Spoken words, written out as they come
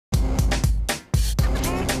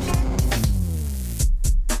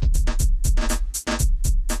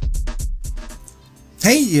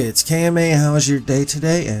Hey, it's KMA. How's your day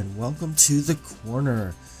today? And welcome to the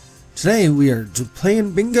Korner. Today we are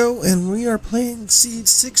playing bingo and we are playing seed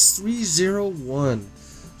 6301.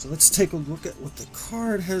 So let's take a look at what the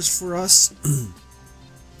card has for us.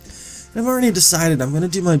 I've already decided I'm going to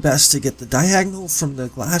do my best to get the diagonal from the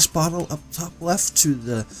glass bottle up top left to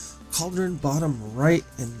the cauldron bottom right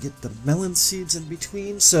and get the melon seeds in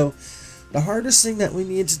between. So the hardest thing that we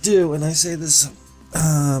need to do, and I say this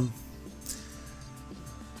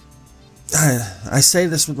I say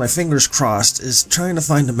this with my fingers crossed, is trying to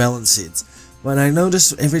find the melon seeds. But I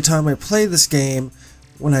notice every time I play this game,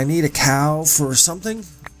 when I need a cow for something,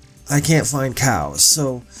 I can't find cows.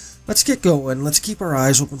 So let's get going. Let's keep our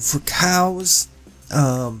eyes open for cows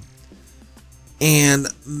and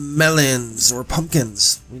melons or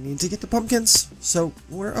pumpkins. We need to get the pumpkins. So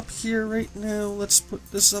we're up here right now. Let's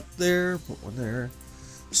put this up there. Put one there.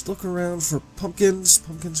 Just look around for pumpkins.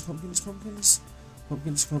 Pumpkins, pumpkins, pumpkins.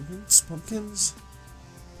 Pumpkins, pumpkins, pumpkins,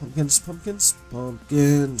 pumpkins, pumpkins,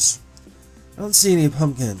 pumpkins. I don't see any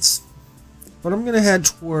pumpkins, but I'm gonna head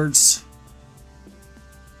towards.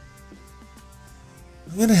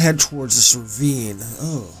 This ravine.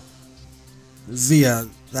 Oh, via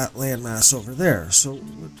that landmass over there. So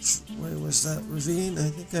which way was that ravine? I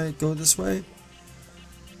think I go this way.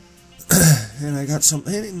 And I got some.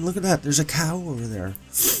 Hey, look at that! There's a cow over there.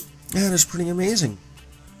 Yeah, that's pretty amazing.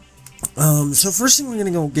 So first thing we're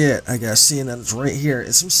gonna go get, I guess, seeing that it's right here,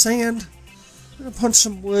 is some sand. I'm gonna punch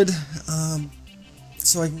some wood,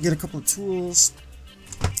 so I can get a couple of tools.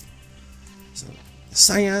 So,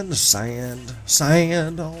 sand, sand,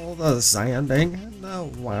 sand, all the sanding in the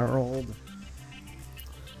world.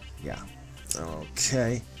 Yeah.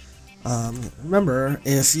 Okay. Remember,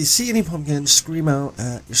 if you see any pumpkins, scream out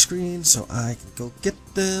at your screen so I can go get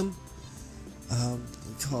them.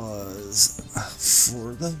 Because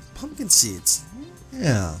for the pumpkin seeds,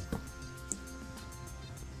 yeah.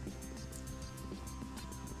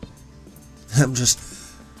 I'm just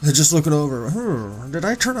looking over. Did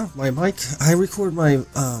I turn off my mic? I record my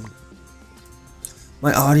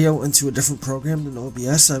my audio into a different program than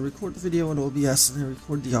OBS. I record the video in OBS and I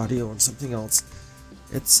record the audio on something else.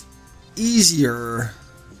 It's easier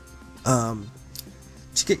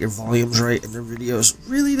to get your volumes right in your videos.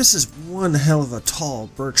 Really, this is one hell of a tall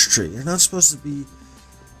birch tree. You're not supposed to be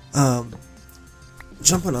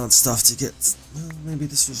jumping on stuff to get. Well, maybe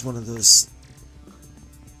this was one of those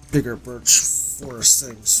bigger birch forest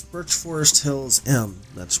things. Birch Forest Hills M.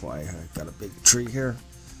 That's why I got a big tree here.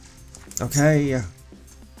 Okay,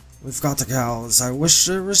 we've got the cows. I wish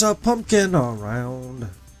there was a pumpkin around.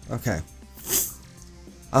 Okay.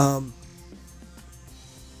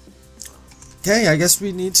 Okay, I guess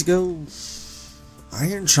we need to go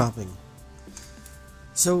iron chopping.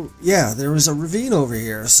 So, yeah, there was a ravine over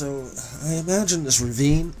here, so I imagine this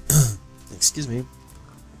ravine, excuse me,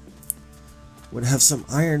 would have some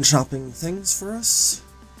iron chopping things for us.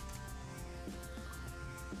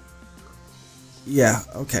 Yeah,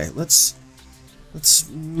 okay, let's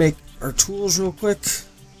make our tools real quick.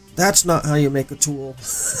 That's not how you make a tool.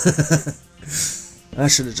 I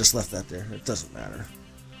should have just left that there. It doesn't matter.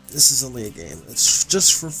 This is only a game. It's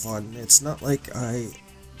just for fun. It's not like I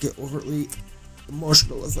get overtly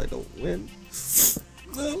emotional if I don't win.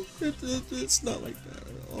 No, it's not like that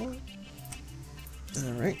at all.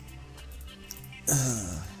 Alright.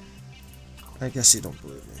 I guess you don't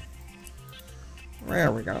believe me.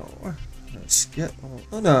 There we go. Let's get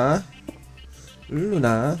Una,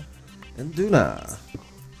 Luna, and Duna.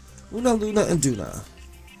 Una, Luna, and Duna.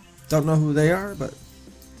 Don't know who they are, but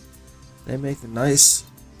they make a nice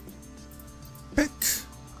pick.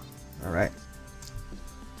 Alright.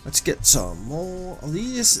 Let's get some more of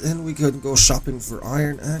these and we could go shopping for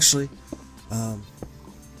iron. Actually,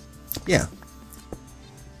 yeah.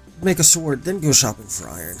 Make a sword, then go shopping for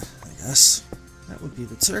iron, I guess. That would be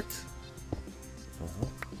the trick.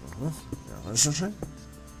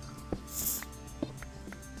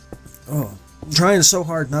 Oh, I'm trying so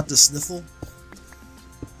hard not to sniffle.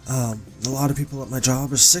 A lot of people at my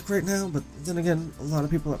job are sick right now, but then again, a lot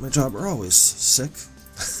of people at my job are always sick.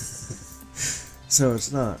 So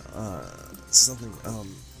it's not something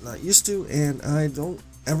I'm not used to, and I don't,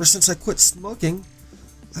 ever since I quit smoking,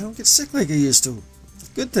 I don't get sick like I used to.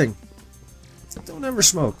 Good thing. Don't ever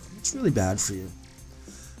smoke. It's really bad for you.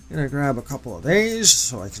 I'm gonna grab a couple of these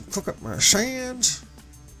so I can cook up my sand.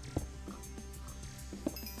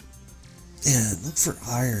 And look for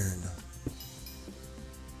iron.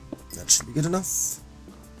 That should be good enough.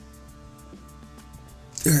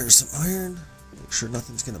 There's some iron. Make sure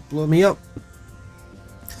nothing's gonna blow me up.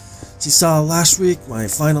 As you saw last week, my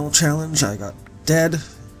final challenge, I got dead.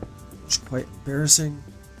 which is quite embarrassing.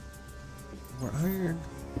 More iron.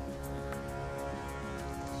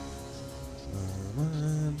 Come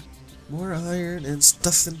on. More iron and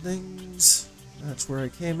stuff and things. That's where I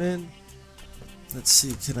came in. Let's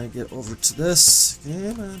see, can I get over to this?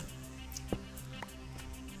 Come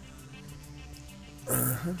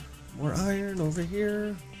on. More iron over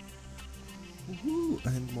here. Woohoo!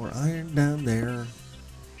 And more iron down there.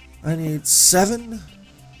 I need 10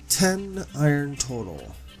 iron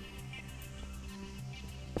total.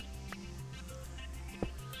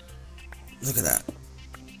 Look at that.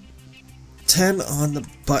 10 on the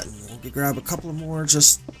button. We'll grab a couple more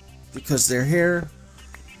just because they're here.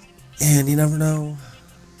 And you never know.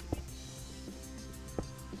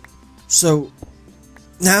 So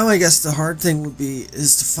now I guess the hard thing would be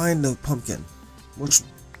is to find the pumpkin, which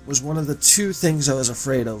was one of the two things I was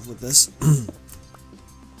afraid of with this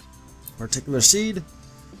particular seed.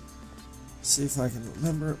 See if I can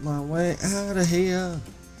remember my way out of here.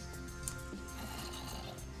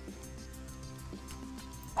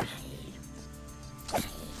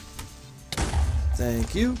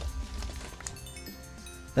 Thank you.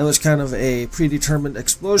 That was kind of a predetermined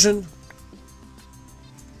explosion.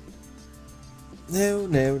 No,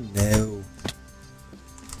 no, no.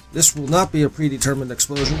 This will not be a predetermined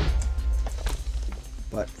explosion.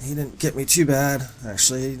 But he didn't get me too bad.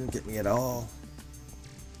 Actually, he didn't get me at all.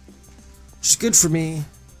 Which is good for me,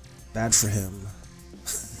 bad for him.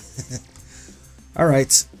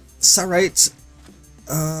 Alright. It's alright.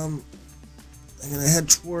 I'm gonna head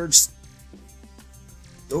towards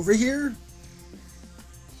over here.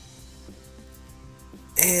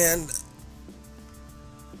 And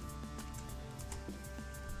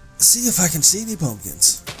see if I can see any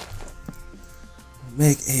pumpkins.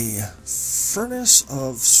 Make a furnace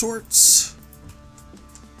of sorts.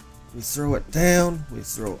 We throw it down. We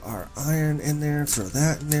throw our iron in there. Throw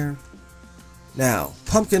that in there. Now,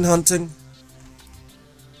 pumpkin hunting.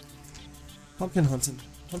 Pumpkin hunting.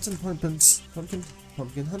 Hunting pumpkins. Pumpkin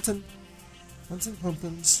hunting. Hunting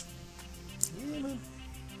pumpkins. Yeah, man.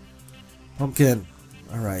 Pumpkin.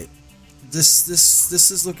 Alright. This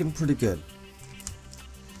is looking pretty good.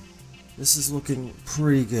 This is looking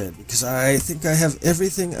pretty good because I think I have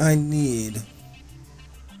everything I need.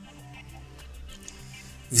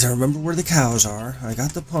 Because I remember where the cows are. I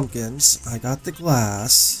got the pumpkins. I got the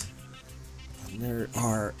glass. And there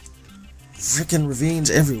are freaking ravines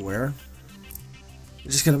everywhere.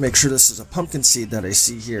 I'm just going to make sure this is a pumpkin seed that I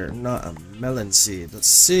see here, not a melon seed. Let's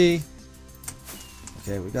see.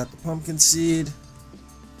 Okay, we got the pumpkin seed.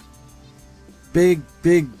 Big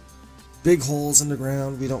holes in the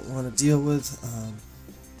ground we don't want to deal with.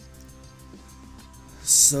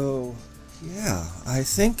 So, yeah, I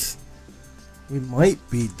think we might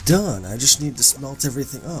be done. I just need to smelt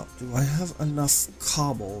everything up. Do I have enough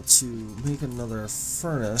cobble to make another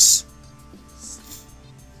furnace?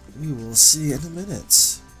 We will see in a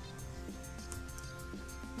minute.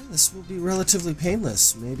 Yeah, this will be relatively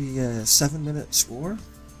painless. Maybe a 7-minute score?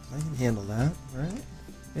 I can handle that, right?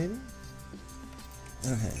 Maybe?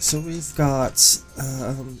 Okay, so we've got,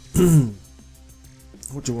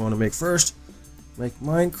 what do we want to make first? Make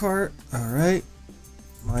minecart, alright.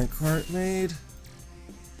 Minecart made.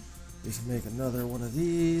 We can make another one of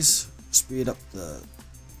these. Speed up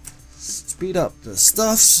the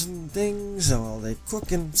stuffs and things while they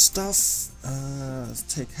cook and stuff.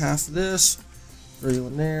 Take half of this, throw you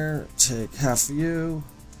in there, take half of you,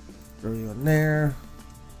 throw you in there,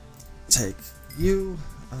 take you.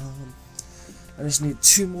 I just need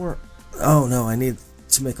 2 more. Oh no, I need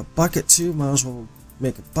to make a bucket too. Might as well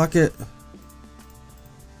make a bucket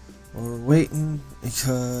while we're waiting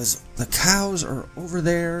because the cows are over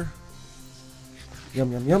there.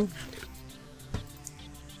 Yum, yum, yum.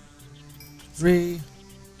 3,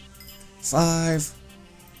 5,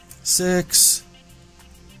 6.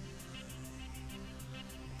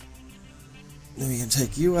 Then we can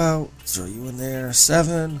take you out, throw you in there.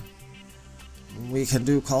 7. We can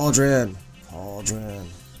do cauldron.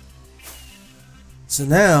 So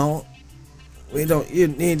now we don't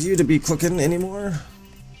need you to be cooking anymore.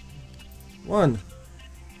 1.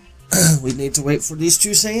 We need to wait for these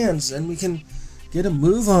 2 sands, and we can get a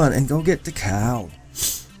move on and go get the cow.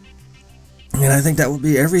 And I think that will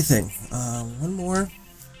be everything. 1 more.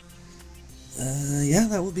 Yeah,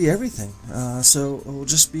 that will be everything. So it will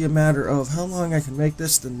just be a matter of how long I can make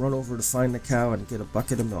this, then run over to find the cow and get a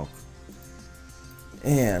bucket of milk.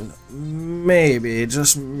 And maybe,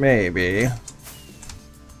 just maybe,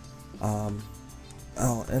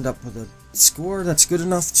 I'll end up with a score that's good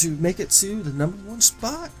enough to make it to the #1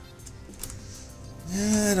 spot.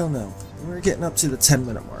 I don't know. We're getting up to the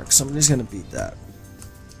 10-minute mark. Somebody's going to beat that.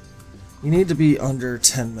 You need to be under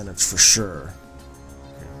 10 minutes for sure.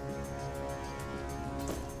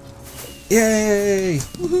 Yay!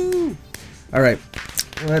 Woohoo! Alright,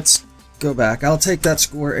 let's go back. I'll take that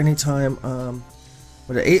score anytime.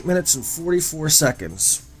 But at 8 minutes and 44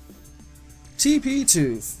 seconds.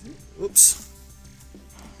 TP2. Oops.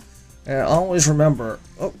 And always remember.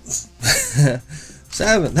 Oh.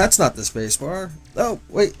 7. That's not the space bar. Oh,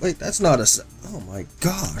 wait, that's not a... Oh my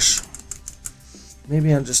gosh.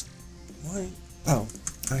 Maybe I'm just... Why? Oh,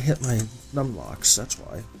 I hit my numlocks. That's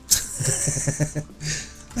why.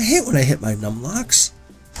 I hate when I hit my numlocks.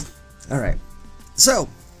 Alright. So,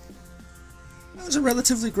 that was a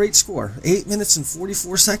relatively great score. 8 minutes and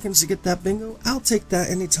 44 seconds to get that bingo. I'll take that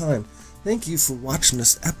anytime. Thank you for watching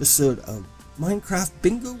this episode of Minecraft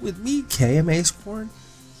Bingo with me, KMAs Korner.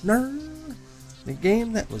 The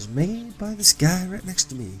game that was made by this guy right next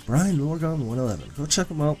to me, Brian Lorgon 111. Go check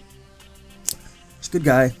him out. He's a good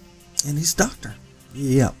guy. And he's a doctor.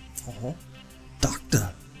 Yep.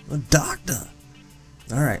 Doctor. A doctor.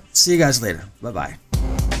 Alright. See you guys later. Bye-bye.